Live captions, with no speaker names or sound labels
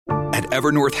At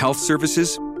Evernorth Health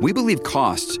Services, we believe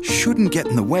costs shouldn't get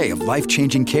in the way of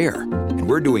life-changing care, and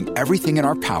we're doing everything in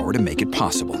our power to make it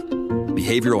possible.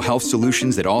 Behavioral health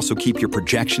solutions that also keep your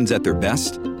projections at their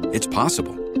best? It's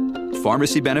possible.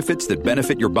 Pharmacy benefits that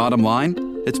benefit your bottom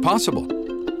line? It's possible.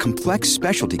 Complex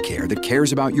specialty care that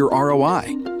cares about your ROI?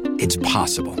 It's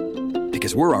possible.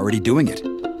 Because we're already doing it.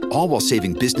 All while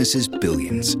saving businesses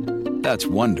billions. That's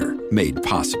Wonder made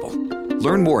possible.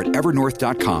 Learn more at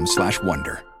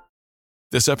evernorth.com/wonder.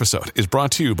 This episode is brought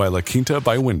to you by La Quinta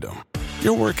by Wyndham.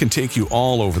 Your work can take you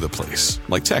all over the place,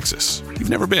 like Texas. You've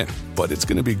never been, but it's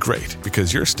going to be great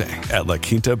because you're staying at La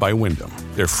Quinta by Wyndham.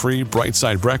 Their free Bright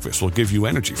Side breakfast will give you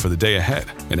energy for the day ahead.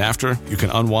 And after, you can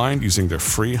unwind using their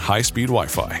free high-speed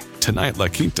Wi-Fi. Tonight, La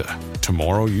Quinta.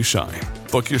 Tomorrow, you shine.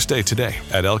 Book your stay today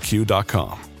at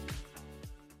lq.com.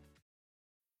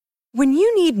 When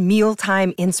you need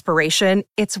mealtime inspiration,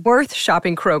 it's worth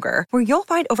shopping Kroger, where you'll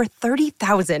find over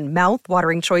 30,000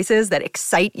 mouth-watering choices that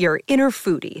excite your inner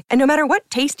foodie. And no matter what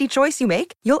tasty choice you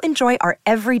make, you'll enjoy our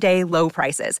everyday low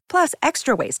prices, plus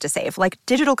extra ways to save, like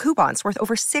digital coupons worth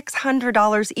over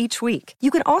 $600 each week. You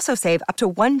can also save up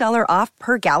to $1 off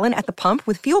per gallon at the pump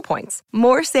with fuel points.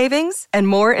 More savings and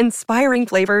more inspiring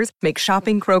flavors make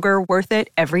shopping Kroger worth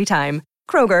it every time.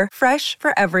 Kroger, fresh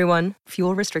for everyone.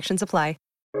 Fuel restrictions apply.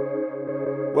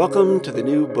 Welcome to the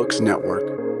New Books Network.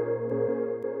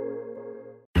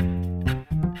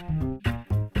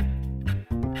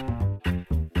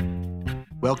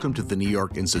 Welcome to the New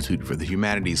York Institute for the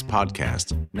Humanities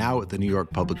podcast, now at the New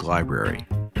York Public Library.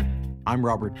 I'm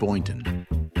Robert Boynton.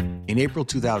 In April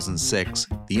 2006,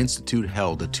 the Institute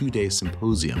held a two-day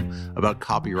symposium about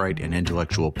copyright and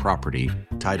intellectual property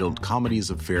titled Comedies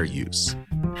of Fair Use.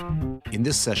 In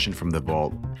this session from the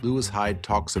Vault, Lewis Hyde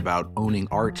talks about owning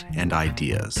art and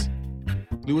ideas.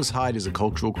 Lewis Hyde is a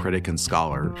cultural critic and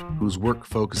scholar whose work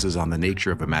focuses on the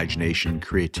nature of imagination,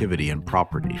 creativity, and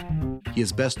property. He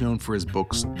is best known for his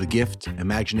books The Gift,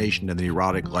 Imagination and the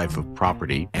Erotic Life of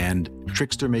Property, and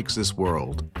Trickster Makes This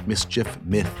World, Mischief,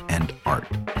 Myth, and Art.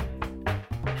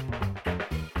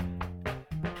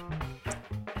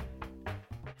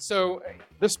 So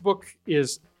this book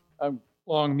is a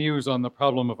long muse on the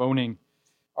problem of owning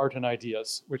art and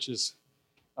ideas, which is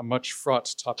a much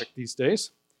fraught topic these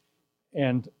days.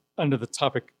 And under the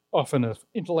topic often of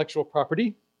intellectual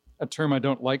property, a term I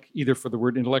don't like either for the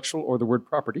word intellectual or the word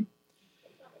property.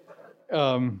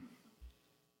 But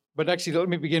actually, let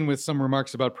me begin with some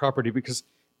remarks about property, because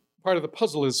part of the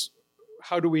puzzle is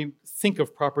how do we think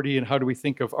of property and how do we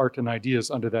think of art and ideas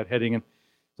under that heading? And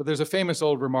so there's a famous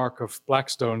old remark of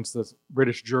Blackstone's, the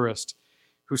British jurist,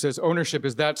 who says, ownership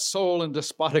is that sole and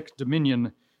despotic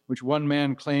dominion which one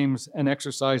man claims and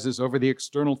exercises over the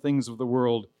external things of the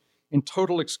world in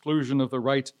total exclusion of the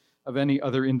right of any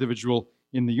other individual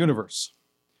in the universe.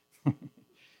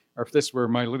 Or if this were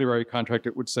my literary contract,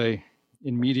 it would say,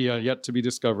 in media yet to be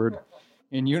discovered,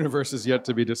 in universes yet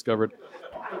to be discovered.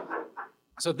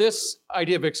 So this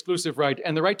idea of exclusive right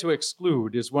and the right to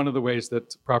exclude is one of the ways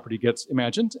that property gets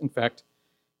imagined. In fact,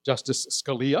 Justice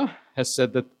Scalia has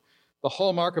said that the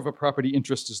hallmark of a property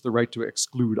interest is the right to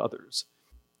exclude others.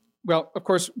 Well, of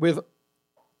course, with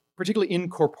particularly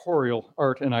incorporeal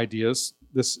art and ideas,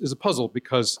 this is a puzzle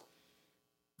because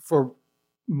for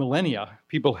millennia,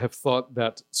 people have thought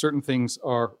that certain things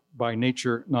are by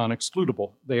nature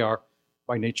non-excludable. They are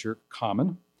by nature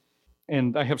common.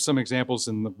 And I have some examples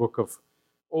in the book of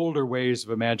older ways of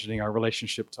imagining our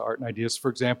relationship to art and ideas. For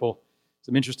example,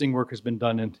 some interesting work has been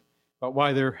done about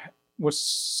why there was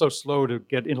so slow to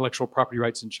get intellectual property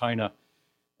rights in China.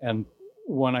 And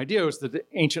one idea was that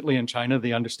anciently in China,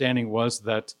 the understanding was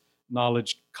that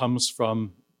knowledge comes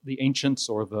from the ancients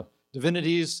or the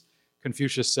divinities.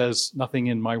 Confucius says, nothing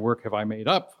in my work have I made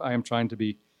up. I am trying to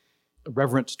be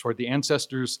reverent toward the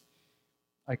ancestors.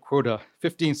 I quote a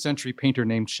 15th century painter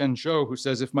named Shen Zhou, who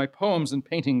says, if my poems and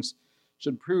paintings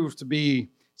should prove to be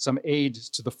some aid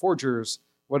to the forgers,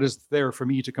 what is there for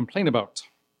me to complain about?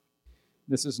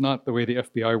 This is not the way the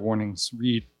FBI warnings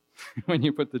read when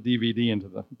you put the DVD into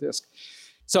the disc.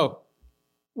 So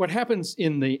what happens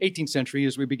in the 18th century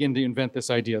is we begin to invent this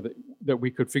idea that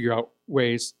we could figure out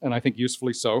ways, and I think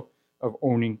usefully so, of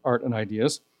owning art and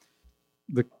ideas.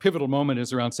 The pivotal moment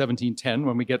is around 1710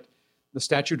 when we get the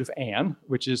Statute of Anne,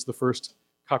 which is the first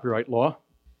copyright law.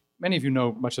 Many of you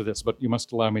know much of this, but you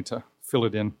must allow me to fill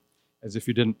it in as if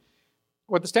you didn't.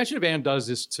 What the Statute of Anne does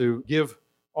is to give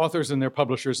authors and their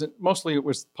publishers, and mostly it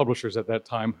was publishers at that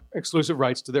time, exclusive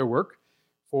rights to their work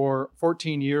for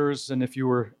 14 years, and if you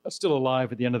were still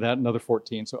alive at the end of that, another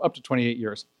 14, so up to 28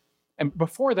 years. And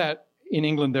before that, in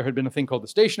England, there had been a thing called the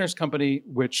Stationers' Company,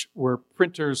 which were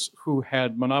printers who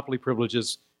had monopoly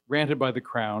privileges granted by the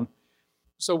Crown.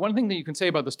 So one thing that you can say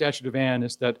about the Statute of Anne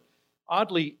is that,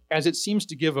 oddly, as it seems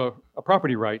to give a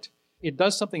property right, it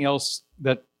does something else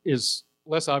that is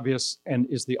less obvious and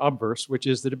is the obverse, which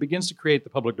is that it begins to create the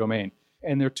public domain.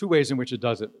 And there are two ways in which it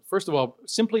does it. First of all,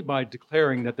 simply by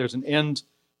declaring that there's an end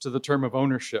to the term of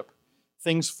ownership,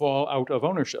 things fall out of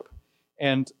ownership.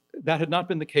 And that had not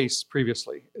been the case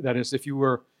previously. That is, if you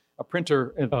were a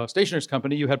printer at a stationer's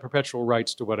company, you had perpetual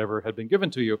rights to whatever had been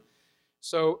given to you.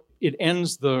 So it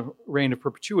ends the reign of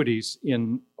perpetuities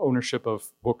in ownership of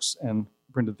books and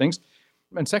printed things.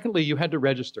 And secondly, you had to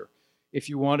register. If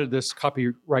you wanted this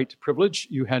copyright privilege,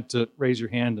 you had to raise your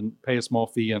hand and pay a small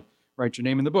fee and write your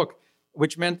name in the book,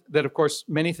 which meant that, of course,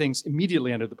 many things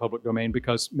immediately entered the public domain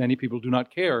because many people do not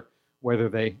care whether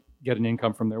they get an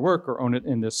income from their work or own it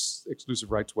in this exclusive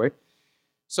rights way.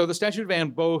 So the Statute of Anne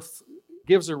both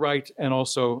gives a right and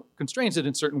also constrains it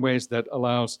in certain ways that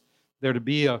allows there to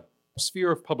be a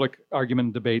sphere of public argument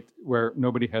and debate where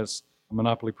nobody has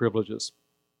monopoly privileges.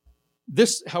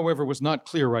 This, however, was not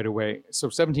clear right away. So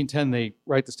 1710, they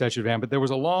write the Statute of Anne, but there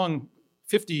was a long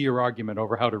 50-year argument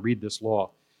over how to read this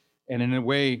law. And in a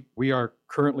way, we are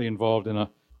currently involved in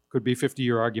could be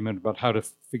 50-year argument about how to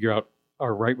figure out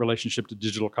our right relationship to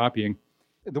digital copying.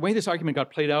 The way this argument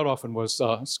got played out often was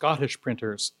Scottish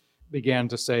printers began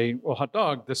to say, well, hot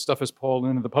dog, this stuff is pulled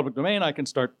into the public domain. I can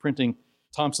start printing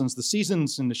Thompson's The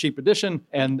Seasons in the cheap edition.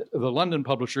 And the London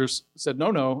publishers said,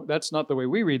 no, that's not the way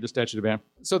we read the Statute of Anne.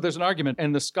 So there's an argument.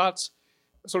 And the Scots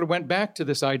sort of went back to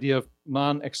this idea of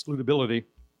non-excludability.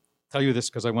 I'll tell you this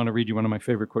because I want to read you one of my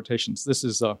favorite quotations. This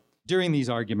is during these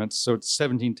arguments, so it's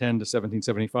 1710 to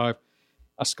 1775,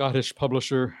 a Scottish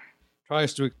publisher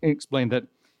tries to explain that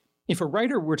if a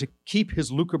writer were to keep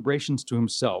his lucubrations to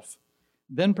himself,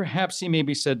 then perhaps he may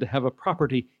be said to have a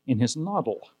property in his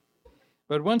noddle.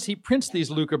 But once he prints these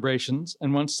lucubrations,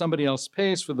 and once somebody else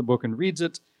pays for the book and reads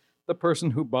it, the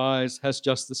person who buys has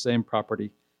just the same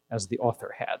property as the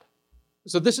author had.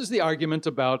 So this is the argument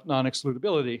about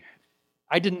non-excludability.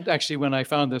 I didn't actually, when I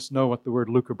found this, know what the word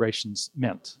lucubrations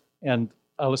meant. And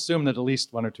I'll assume that at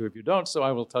least one or two of you don't, so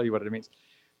I will tell you what it means.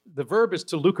 The verb is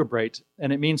to lucubrate,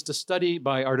 and it means to study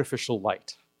by artificial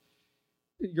light.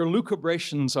 Your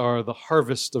lucubrations are the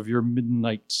harvest of your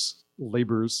midnight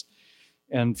labors.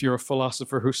 And if you're a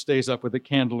philosopher who stays up with a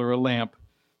candle or a lamp,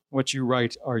 what you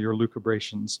write are your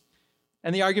lucubrations.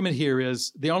 And the argument here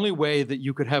is the only way that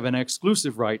you could have an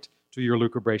exclusive right to your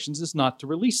lucubrations is not to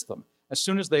release them. As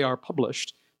soon as they are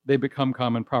published, they become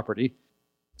common property.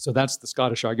 So that's the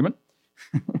Scottish argument.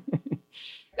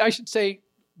 I should say,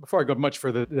 before I go much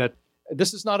further, that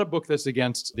this is not a book that's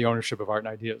against the ownership of art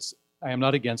and ideas. I am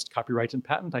not against copyright and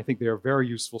patent. I think they are very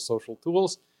useful social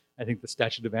tools. I think the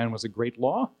Statute of Anne was a great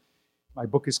law. My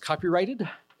book is copyrighted.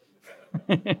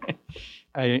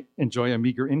 I enjoy a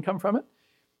meager income from it.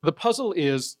 The puzzle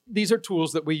is, these are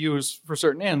tools that we use for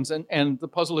certain ends, and the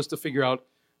puzzle is to figure out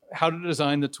how to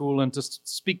design the tool and to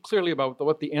speak clearly about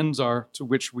what the ends are to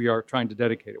which we are trying to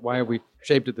dedicate it. Why have we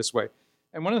shaped it this way?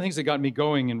 And one of the things that got me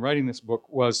going in writing this book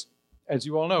was, as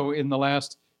you all know, in the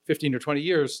last 15 or 20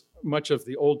 years, much of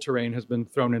the old terrain has been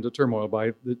thrown into turmoil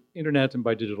by the internet and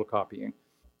by digital copying.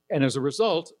 And as a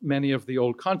result, many of the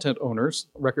old content owners,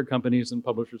 record companies and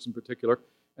publishers in particular,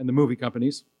 and the movie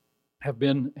companies, have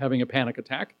been having a panic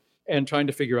attack and trying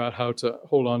to figure out how to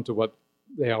hold on to what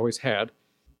they always had.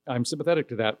 I'm sympathetic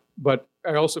to that, but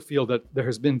I also feel that there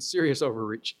has been serious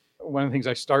overreach. One of the things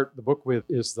I start the book with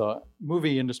is the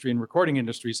movie industry and recording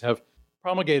industries have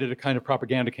promulgated a kind of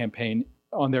propaganda campaign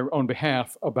on their own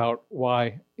behalf about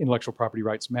why intellectual property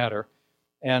rights matter.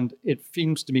 And it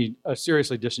seems to me a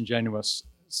seriously disingenuous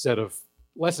set of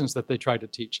lessons that they tried to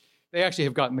teach. They actually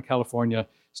have gotten the California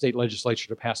state legislature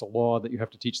to pass a law that you have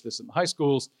to teach this in high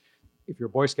schools. If you're a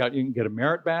Boy Scout, you can get a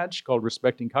merit badge called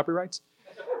Respecting Copyrights.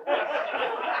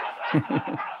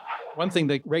 One thing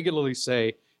they regularly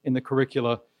say in the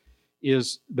curricula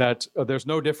is that there's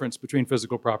no difference between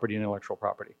physical property and intellectual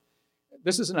property.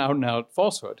 This is an out-and-out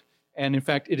falsehood. And in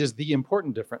fact, it is the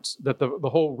important difference, that the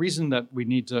whole reason that we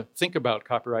need to think about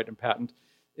copyright and patent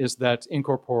is that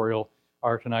incorporeal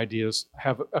art and ideas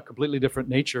have a completely different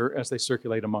nature as they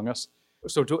circulate among us.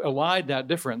 So to elide that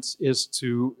difference is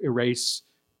to erase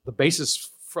the basis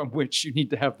from which you need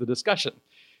to have the discussion.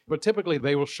 But typically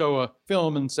they will show a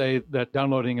film and say that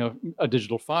downloading a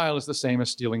digital file is the same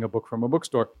as stealing a book from a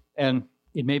bookstore. And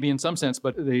it may be in some sense,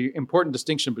 but the important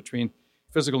distinction between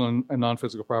physical and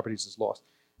non-physical properties is lost.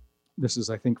 This is,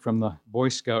 I think, from the Boy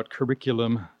Scout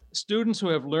curriculum. Students who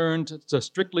have learned to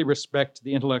strictly respect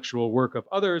the intellectual work of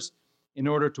others in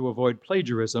order to avoid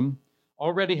plagiarism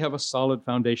already have a solid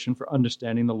foundation for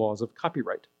understanding the laws of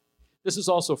copyright. This is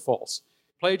also false.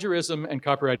 Plagiarism and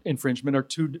copyright infringement are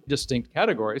two distinct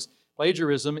categories.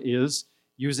 Plagiarism is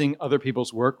using other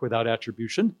people's work without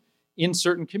attribution in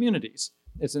certain communities.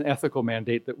 It's an ethical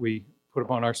mandate that we put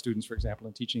upon our students, for example,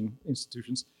 in teaching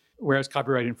institutions, whereas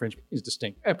copyright infringement is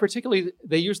distinct. And particularly,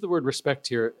 they use the word respect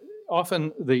here.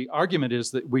 Often the argument is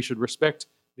that we should respect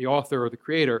the author or the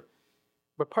creator.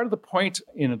 But part of the point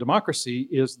in a democracy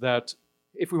is that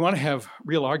if we want to have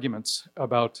real arguments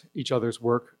about each other's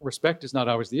work, respect is not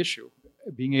always the issue.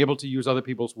 Being able to use other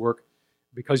people's work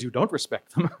because you don't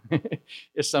respect them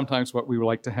is sometimes what we would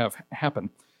like to have happen.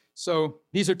 So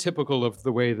these are typical of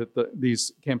the way that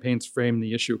these campaigns frame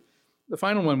the issue. The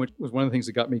final one, which was one of the things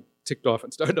that got me ticked off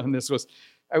and started on this, was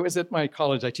I was at my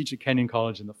college. I teach at Kenyon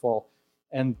College in the fall.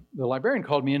 And the librarian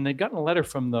called me, and they'd gotten a letter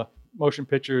from the motion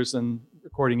pictures and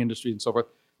recording industry and so forth,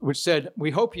 which said,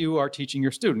 "We hope you are teaching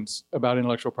your students about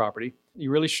intellectual property. You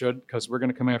really should, because we're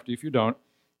going to come after you if you don't."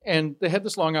 And they had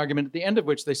this long argument, at the end of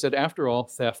which they said, after all,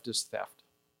 theft is theft.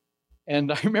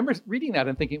 And I remember reading that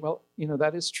and thinking, well,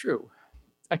 that is true.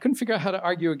 I couldn't figure out how to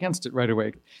argue against it right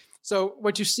away. So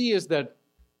what you see is that,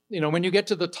 when you get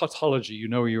to the tautology,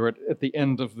 you're at the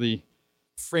end of the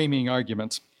framing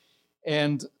argument.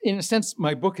 And in a sense,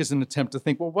 my book is an attempt to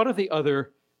think, well, what are the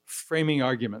other framing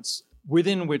arguments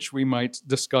within which we might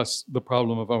discuss the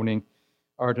problem of owning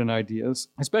art and ideas,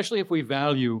 especially if we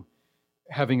value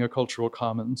having a cultural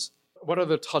commons? What are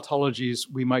the tautologies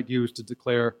we might use to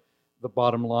declare the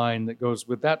bottom line that goes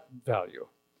with that value?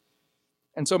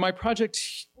 And so my project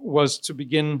was to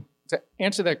begin to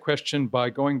answer that question by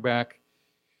going back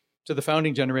to the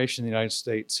founding generation in the United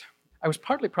States. I was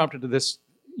partly prompted to this.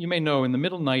 You may know, in the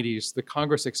middle 90s, the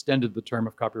Congress extended the term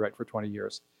of copyright for 20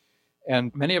 years.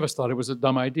 And many of us thought it was a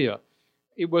dumb idea.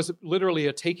 It was literally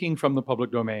a taking from the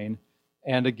public domain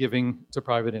and a giving to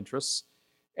private interests.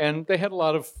 And they had a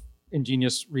lot of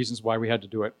ingenious reasons why we had to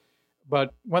do it.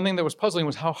 But one thing that was puzzling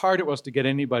was how hard it was to get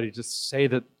anybody to say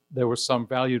that there was some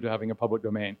value to having a public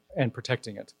domain and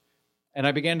protecting it. And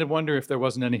I began to wonder if there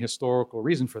wasn't any historical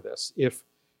reason for this, if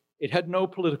it had no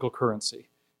political currency.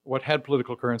 What had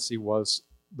political currency was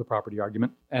the property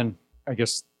argument. And I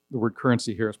guess the word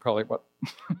currency here is probably what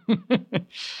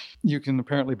you can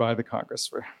apparently buy the Congress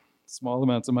for small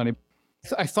amounts of money.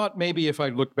 I thought maybe if I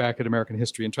looked back at American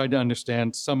history and tried to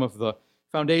understand some of the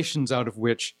foundations out of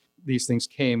which these things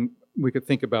came, we could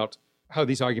think about how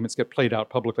these arguments get played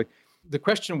out publicly. The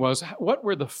question was, what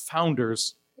were the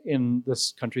founders in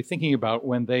this country thinking about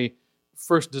when they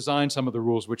first designed some of the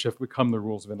rules which have become the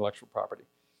rules of intellectual property?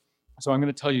 So I'm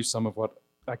going to tell you some of what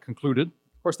I concluded.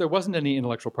 Of course, there wasn't any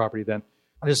intellectual property then.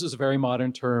 This is a very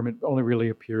modern term. It only really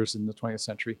appears in the 20th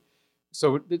century.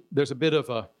 So there's a bit of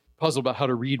a puzzle about how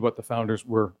to read what the founders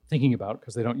were thinking about,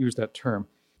 because they don't use that term.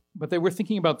 But they were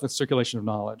thinking about the circulation of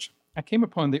knowledge. I came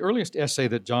upon the earliest essay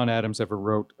that John Adams ever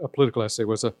wrote, a political essay,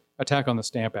 was an attack on the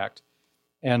Stamp Act.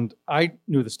 And I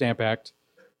knew the Stamp Act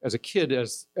as a kid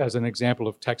as an example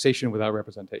of taxation without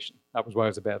representation. That was why it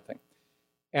was a bad thing.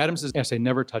 Adams's essay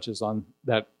never touches on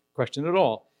that question at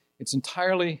all. It's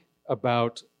entirely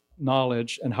about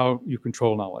knowledge and how you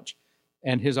control knowledge.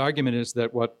 And his argument is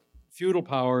that what feudal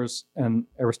powers and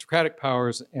aristocratic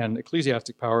powers and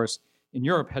ecclesiastic powers in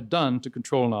Europe had done to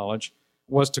control knowledge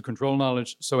was to control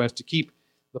knowledge so as to keep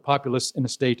the populace in a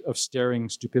state of staring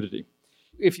stupidity.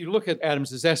 If you look at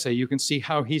Adams's essay, you can see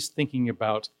how he's thinking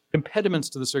about impediments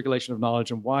to the circulation of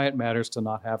knowledge and why it matters to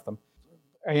not have them.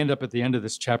 I end up at the end of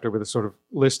this chapter with a sort of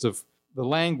list of the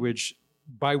language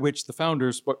by which the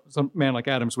founders, some man like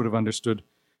Adams, would have understood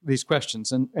these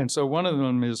questions. And so one of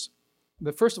them is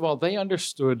that, first of all, they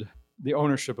understood the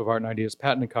ownership of art and ideas,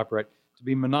 patent and copyright, to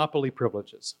be monopoly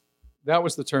privileges. That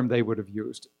was the term they would have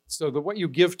used. So that what you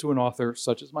give to an author,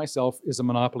 such as myself, is a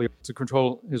monopoly to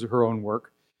control his or her own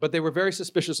work. But they were very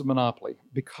suspicious of monopoly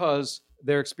because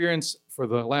their experience for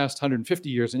the last 150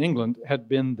 years in England had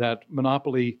been that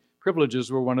monopoly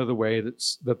privileges were one of the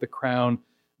ways that the crown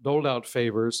doled out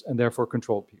favors and therefore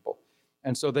controlled people.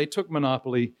 And so they took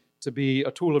monopoly to be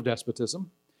a tool of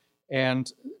despotism.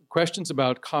 And questions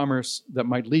about commerce that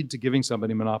might lead to giving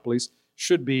somebody monopolies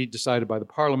should be decided by the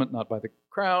parliament, not by the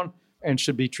crown, and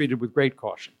should be treated with great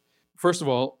caution. First of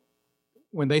all,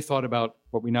 when they thought about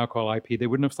what we now call IP, they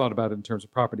wouldn't have thought about it in terms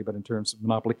of property, but in terms of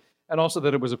monopoly, and also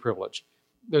that it was a privilege.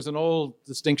 There's an old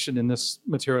distinction in this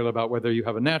material about whether you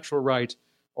have a natural right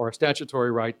or a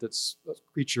statutory right that's a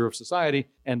creature of society,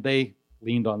 and they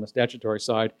leaned on the statutory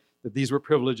side, that these were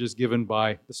privileges given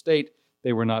by the state.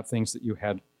 They were not things that you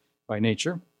had by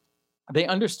nature. They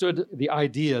understood the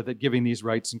idea that giving these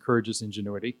rights encourages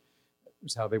ingenuity,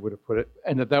 is how they would have put it,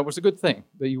 and that was a good thing,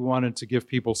 that you wanted to give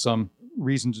people some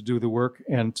reason to do the work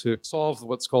and to solve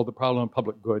what's called the problem of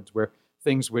public goods, where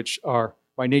things which are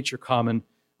by nature common,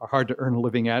 are hard to earn a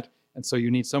living at, and so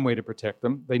you need some way to protect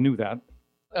them. They knew that.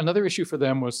 Another issue for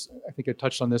them was, I think I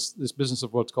touched on this business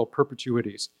of what's called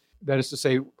perpetuities. That is to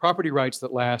say, property rights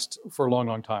that last for a long,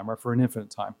 long time or for an infinite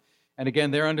time. And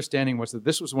again, their understanding was that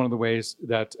this was one of the ways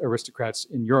that aristocrats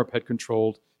in Europe had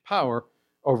controlled power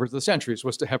over the centuries,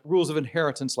 was to have rules of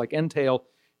inheritance like entail,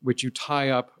 which you tie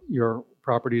up your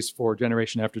properties for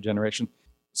generation after generation.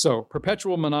 So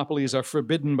perpetual monopolies are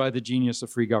forbidden by the genius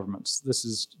of free governments. This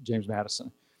is James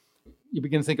Madison. You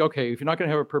begin to think, okay, if you're not going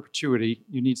to have a perpetuity,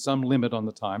 you need some limit on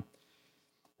the time.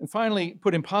 And finally,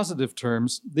 put in positive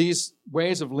terms, these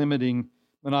ways of limiting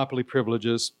monopoly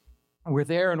privileges were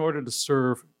there in order to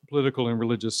serve political and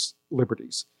religious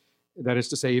liberties. That is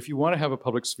to say, if you want to have a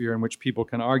public sphere in which people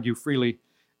can argue freely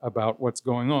about what's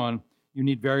going on, you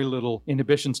need very little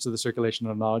inhibitions to the circulation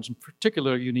of knowledge. In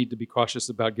particular, you need to be cautious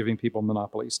about giving people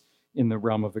monopolies in the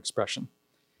realm of expression.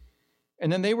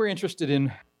 And then they were interested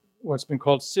in what's been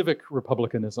called civic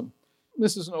republicanism.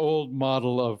 This is an old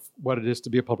model of what it is to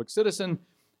be a public citizen.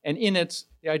 And in it,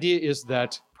 the idea is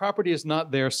that property is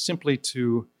not there simply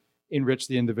to enrich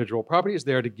the individual. Property is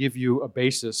there to give you a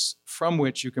basis from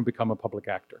which you can become a public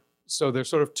actor. So there's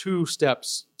sort of two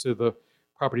steps to the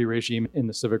property regime in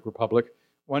the civic republic.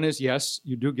 One is, yes,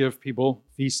 you do give people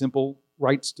fee simple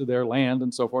rights to their land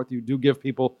and so forth. You do give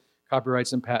people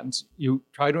copyrights and patents. You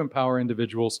try to empower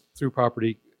individuals through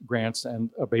property grants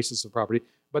and a basis of property.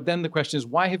 But then the question is,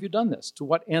 why have you done this? To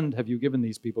what end have you given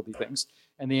these people these things?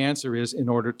 And the answer is in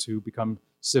order to become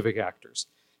civic actors,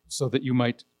 so that you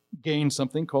might gain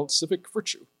something called civic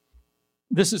virtue.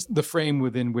 This is the frame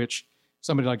within which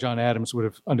somebody like John Adams would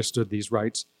have understood these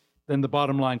rights. Then the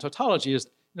bottom line tautology is,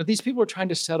 these people are trying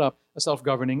to set up a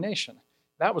self-governing nation.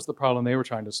 That was the problem they were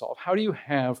trying to solve. How do you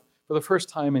have, for the first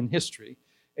time in history,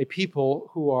 a people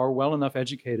who are well enough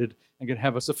educated and can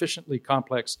have a sufficiently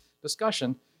complex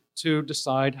discussion to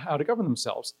decide how to govern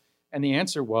themselves? And the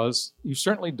answer was, you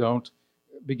certainly don't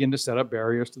begin to set up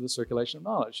barriers to the circulation of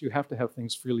knowledge. You have to have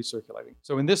things freely circulating.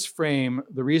 So in this frame,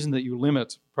 the reason that you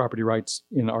limit property rights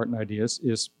in art and ideas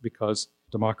is because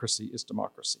democracy is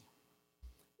democracy.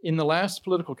 In the last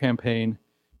political campaign,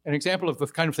 an example of the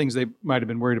kind of things they might have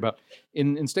been worried about,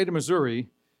 in the state of Missouri,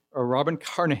 Robin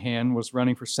Carnahan was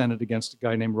running for Senate against a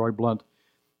guy named Roy Blunt.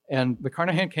 And the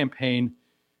Carnahan campaign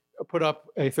put up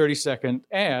a 30-second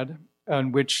ad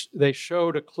on which they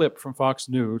showed a clip from Fox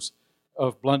News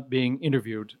of Blunt being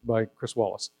interviewed by Chris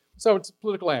Wallace. So it's a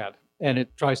political ad, and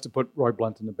it tries to put Roy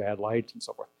Blunt in a bad light and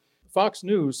so forth. Fox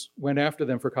News went after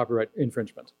them for copyright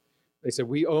infringement. They said,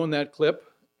 we own that clip,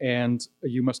 and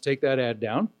you must take that ad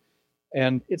down.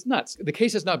 And it's nuts. The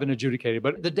case has not been adjudicated,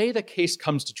 but the day the case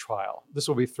comes to trial, this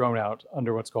will be thrown out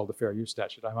under what's called the fair use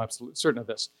statute. I'm absolutely certain of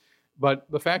this. But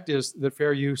the fact is that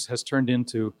fair use has turned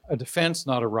into a defense,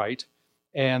 not a right.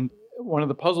 And one of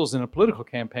the puzzles in a political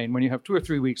campaign, when you have 2 or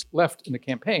 3 weeks left in the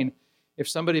campaign, if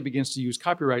somebody begins to use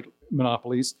copyright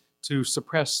monopolies to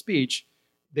suppress speech,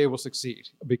 they will succeed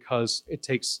because it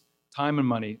takes time and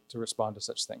money to respond to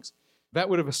such things. That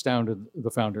would have astounded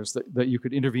the founders, that you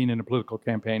could intervene in a political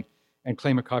campaign and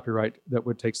claim a copyright that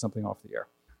would take something off the air.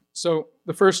 So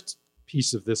the first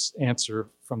piece of this answer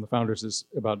from the founders is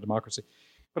about democracy.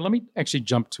 But let me actually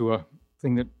jump to a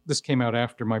thing that this came out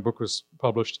after my book was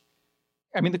published.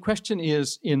 I mean, the question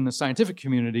is, in the scientific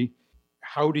community,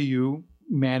 how do you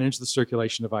manage the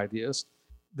circulation of ideas?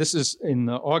 This is in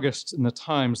August in the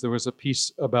Times, there was a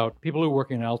piece about people who are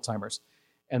working on Alzheimer's.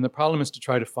 And the problem is to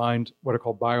try to find what are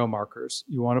called biomarkers.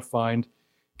 You want to find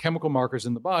chemical markers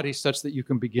in the body such that you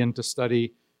can begin to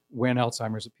study when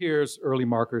Alzheimer's appears, early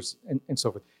markers, and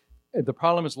so forth. The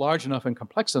problem is large enough and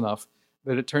complex enough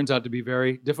that it turns out to be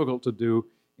very difficult to do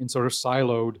in sort of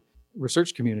siloed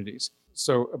research communities.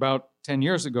 So about 10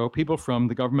 years ago, people from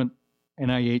the government,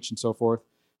 NIH and so forth,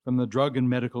 from the drug and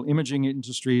medical imaging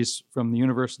industries, from the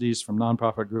universities, from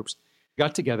nonprofit groups,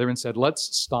 got together and said,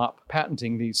 let's stop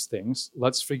patenting these things.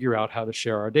 Let's figure out how to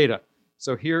share our data.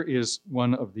 So here is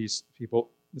one of these people.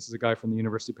 This is a guy from the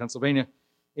University of Pennsylvania.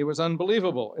 It was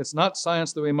unbelievable. It's not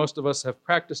science the way most of us have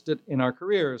practiced it in our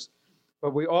careers,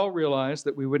 but we all realized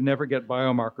that we would never get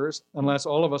biomarkers unless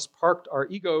all of us parked our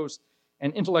egos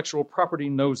and intellectual property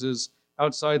noses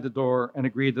outside the door and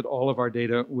agreed that all of our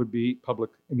data would be public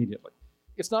immediately.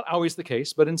 It's not always the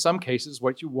case, but in some cases,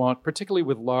 what you want, particularly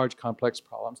with large, complex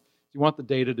problems, you want the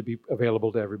data to be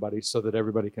available to everybody so that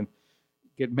everybody can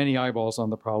get many eyeballs on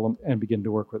the problem and begin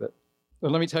to work with it.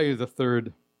 But let me tell you the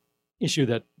third issue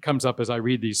that comes up as I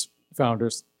read these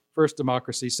founders. First,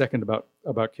 democracy. Second,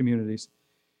 about communities.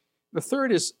 The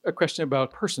third is a question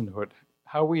about personhood,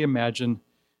 how we imagine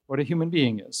what a human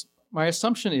being is. My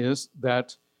assumption is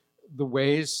that the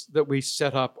ways that we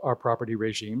set up our property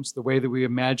regimes, the way that we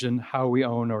imagine how we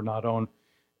own or not own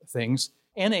things,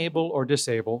 enable or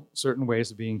disable certain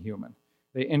ways of being human.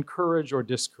 They encourage or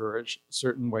discourage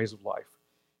certain ways of life.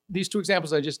 These two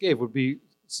examples I just gave would be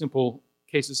simple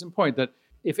cases in point that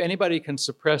if anybody can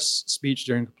suppress speech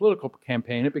during a political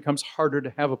campaign, it becomes harder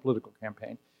to have a political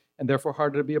campaign and therefore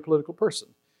harder to be a political person.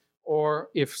 Or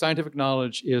if scientific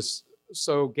knowledge is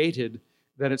so gated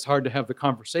that it's hard to have the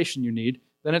conversation you need,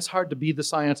 then it's hard to be the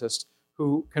scientist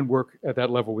who can work at that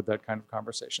level with that kind of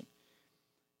conversation.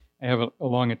 I have a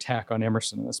long attack on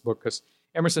Emerson in this book because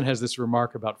Emerson has this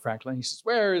remark about Franklin. He says,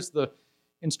 where is the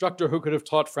instructor who could have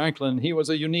taught Franklin? He was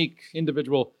a unique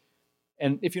individual.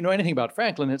 And if you know anything about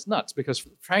Franklin, it's nuts because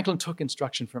Franklin took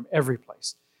instruction from every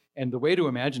place. And the way to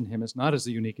imagine him is not as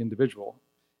a unique individual.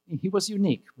 He was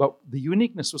unique, but the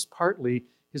uniqueness was partly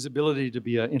his ability to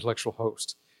be an intellectual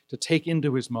host, to take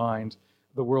into his mind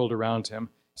the world around him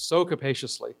so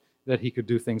capaciously that he could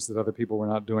do things that other people were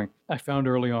not doing. I found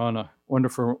early on a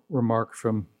wonderful remark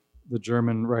from the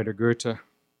German writer Goethe.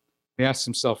 He asked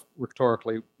himself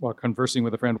rhetorically while conversing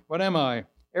with a friend, what am I?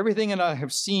 Everything that I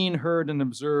have seen, heard, and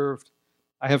observed,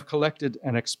 I have collected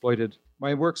and exploited.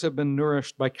 My works have been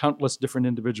nourished by countless different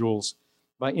individuals,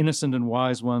 by innocent and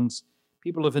wise ones,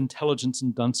 people of intelligence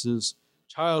and dunces,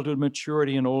 childhood,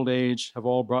 maturity, and old age have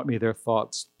all brought me their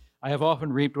thoughts. I have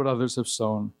often reaped what others have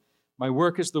sown. My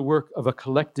work is the work of a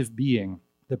collective being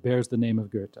that bears the name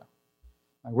of Goethe.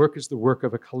 My work is the work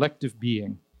of a collective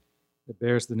being that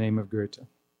bears the name of Goethe.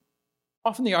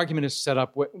 Often the argument is set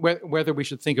up whether we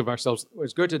should think of ourselves,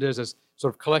 as Goethe does, as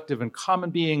sort of collective and common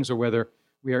beings, or whether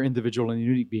we are individual and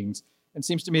unique beings. And it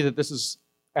seems to me that this is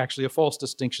actually a false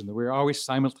distinction, that we're always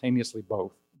simultaneously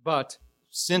both. But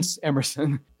since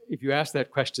Emerson, if you ask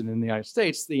that question in the United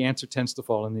States, the answer tends to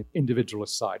fall on the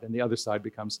individualist side, and the other side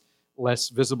becomes less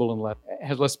visible and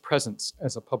has less presence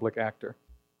as a public actor.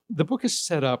 The book is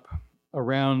set up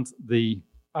around the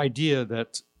idea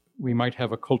that we might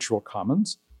have a cultural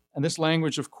commons. And this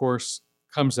language, of course,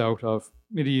 comes out of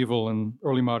medieval and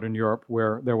early modern Europe,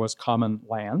 where there was common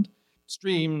land,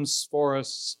 streams,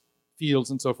 forests,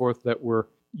 fields, and so forth that were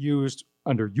used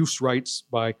under use rights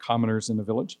by commoners in a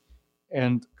village.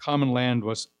 And common land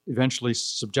was eventually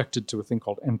subjected to a thing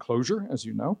called enclosure, as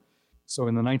you know. So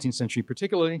in the 19th century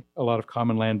particularly, a lot of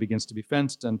common land begins to be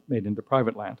fenced and made into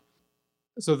private land.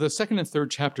 So the second and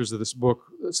third chapters of this book,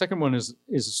 the second one is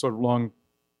a sort of long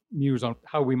muse on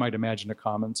how we might imagine a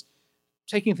commons,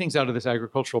 taking things out of this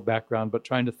agricultural background, but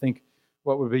trying to think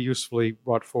what would be usefully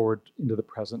brought forward into the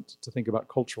present to think about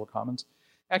cultural commons.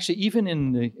 Actually, even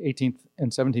in the 18th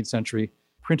and 17th century,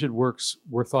 printed works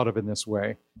were thought of in this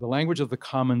way. The language of the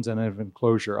commons and of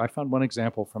enclosure. I found one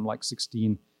example from like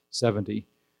 1670,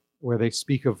 where they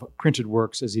speak of printed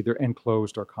works as either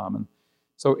enclosed or common.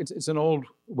 So it's an old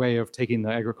way of taking the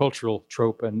agricultural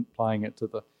trope and applying it to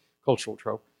the cultural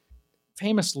trope.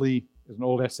 Famously, there's an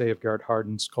old essay of Garrett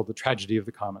Hardin's called The Tragedy of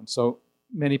the Commons. So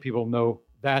many people know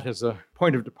that as a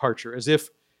point of departure, as if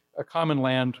a common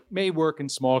land may work in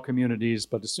small communities,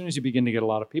 but as soon as you begin to get a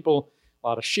lot of people, a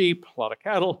lot of sheep, a lot of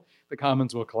cattle, the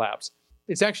commons will collapse.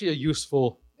 It's actually a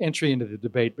useful entry into the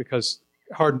debate because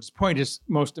Hardin's point is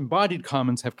most embodied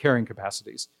commons have carrying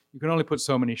capacities. You can only put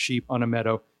so many sheep on a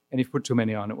meadow, and if you put too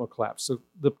many on, it will collapse. So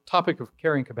the topic of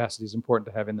carrying capacity is important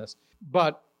to have in this.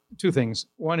 But two things.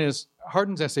 One is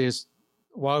Hardin's essay is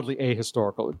wildly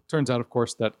ahistorical. It turns out, of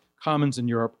course, that commons in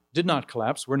Europe did not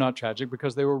collapse, were not tragic,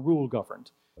 because they were rule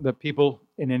governed. The people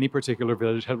in any particular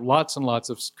village had lots and lots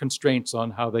of constraints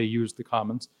on how they used the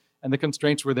commons, and the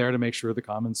constraints were there to make sure the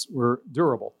commons were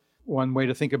durable. One way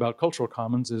to think about cultural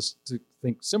commons is to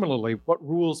think similarly, what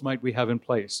rules might we have in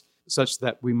place such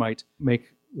that we might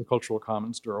make the cultural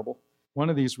commons durable? One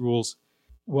of these rules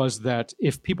was that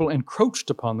if people encroached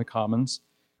upon the commons,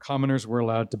 commoners were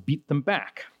allowed to beat them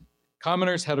back.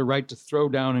 Commoners had a right to throw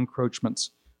down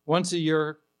encroachments. Once a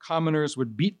year, commoners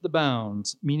would beat the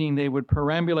bounds, meaning they would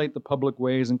perambulate the public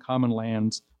ways and common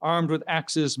lands, armed with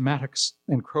axes, mattocks,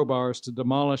 and crowbars to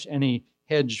demolish any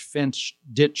hedge, fence,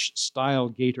 ditch, stile,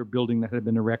 gate, or building that had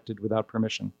been erected without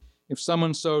permission. If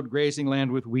someone sowed grazing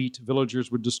land with wheat,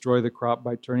 villagers would destroy the crop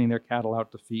by turning their cattle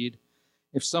out to feed.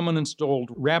 If someone installed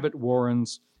rabbit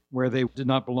warrens where they did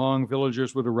not belong,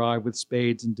 villagers would arrive with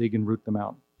spades and dig and root them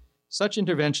out. Such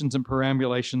interventions and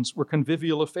perambulations were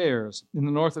convivial affairs. In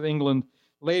the north of England,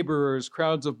 laborers,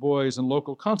 crowds of boys, and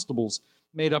local constables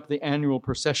made up the annual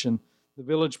procession, the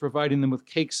village providing them with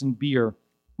cakes and beer.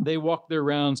 They walked their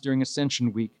rounds during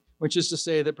Ascension Week, which is to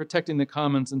say that protecting the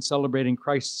commons and celebrating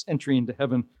Christ's entry into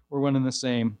heaven were one and the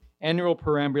same. Annual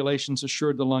perambulations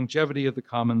assured the longevity of the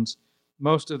commons.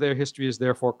 Most of their history is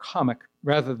therefore comic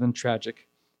rather than tragic,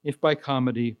 if by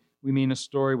comedy we mean a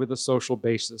story with a social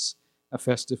basis, a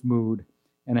festive mood,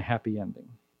 and a happy ending.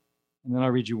 And then I'll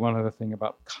read you one other thing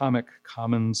about comic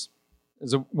commons.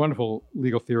 There's a wonderful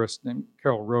legal theorist named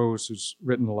Carol Rose who's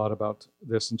written a lot about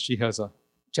this, and she has a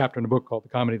chapter in a book called The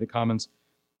Comedy of the Commons.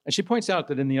 And she points out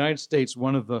that in the United States,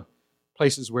 one of the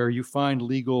places where you find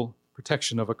legal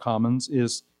protection of a commons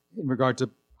is in regard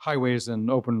to highways and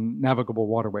open navigable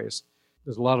waterways.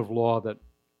 There's a lot of law that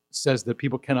says that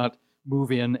people cannot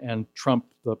move in and trump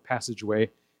the passageway,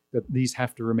 that these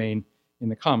have to remain in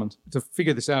the commons. To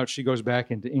figure this out, she goes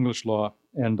back into English law,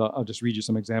 and I'll just read you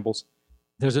some examples.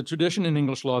 There's a tradition in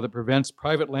English law that prevents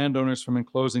private landowners from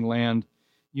enclosing land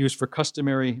used for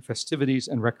customary festivities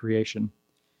and recreation.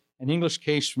 An English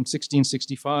case from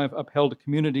 1665 upheld a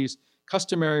community's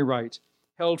customary right,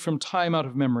 held from time out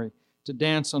of memory, to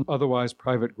dance on otherwise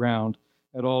private ground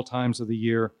at all times of the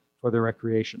year for their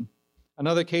recreation.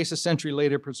 Another case a century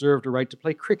later preserved a right to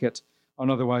play cricket on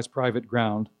otherwise private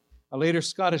ground. A later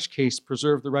Scottish case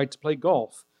preserved the right to play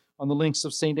golf on the links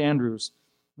of St. Andrews,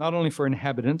 not only for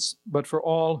inhabitants, but for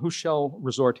all who shall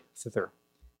resort thither.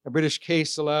 A British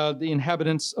case allowed the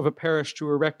inhabitants of a parish to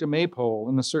erect a maypole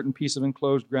in a certain piece of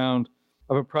enclosed ground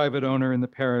of a private owner in the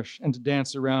parish and to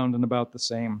dance around and about the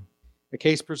same. A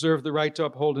case preserved the right to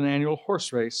uphold an annual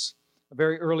horse race. A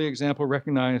very early example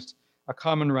recognized a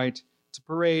common right to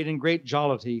parade in great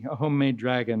jollity a homemade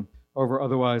dragon over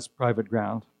otherwise private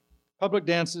ground. Public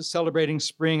dances celebrating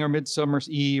spring or midsummer's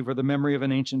eve or the memory of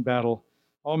an ancient battle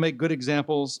all make good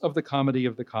examples of the comedy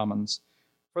of the commons,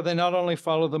 for they not only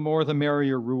follow the more the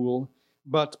merrier rule,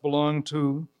 but belong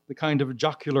to the kind of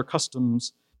jocular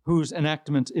customs whose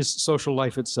enactment is social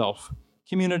life itself.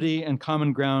 Community and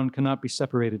common ground cannot be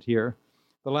separated here.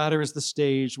 The latter is the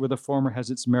stage where the former has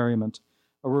its merriment,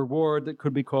 a reward that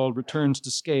could be called returns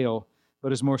to scale,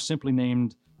 but is more simply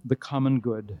named the common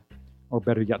good, or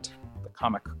better yet, the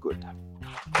comic good.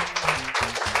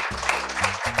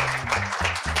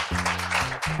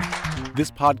 This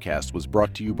podcast was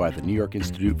brought to you by the New York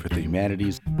Institute for the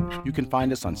Humanities. You can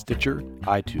find us on Stitcher,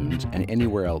 iTunes, and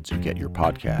anywhere else you get your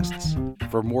podcasts.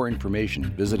 For more information,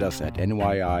 visit us at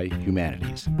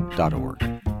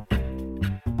nyihumanities.org.